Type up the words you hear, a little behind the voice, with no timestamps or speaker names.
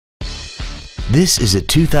This is a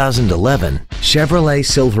 2011 Chevrolet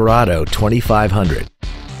Silverado 2500.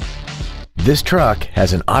 This truck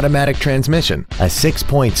has an automatic transmission, a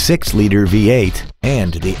 6.6-liter V8,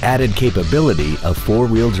 and the added capability of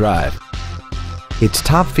four-wheel drive. Its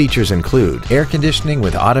top features include air conditioning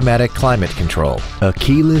with automatic climate control, a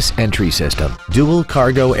keyless entry system, dual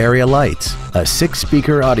cargo area lights, a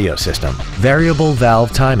 6-speaker audio system, variable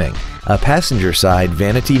valve timing, a passenger side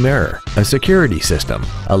vanity mirror, a security system,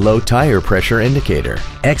 a low tire pressure indicator,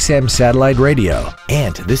 XM satellite radio,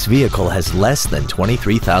 and this vehicle has less than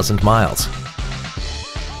 23,000 miles.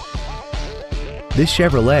 This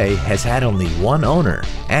Chevrolet has had only one owner,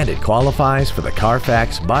 and it qualifies for the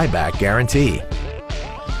Carfax buyback guarantee.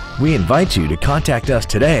 We invite you to contact us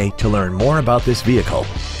today to learn more about this vehicle.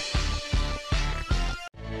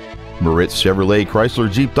 Moritz Chevrolet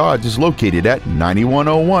Chrysler Jeep Dodge is located at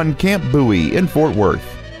 9101 Camp Bowie in Fort Worth.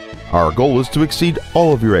 Our goal is to exceed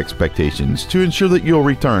all of your expectations to ensure that you'll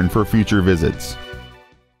return for future visits.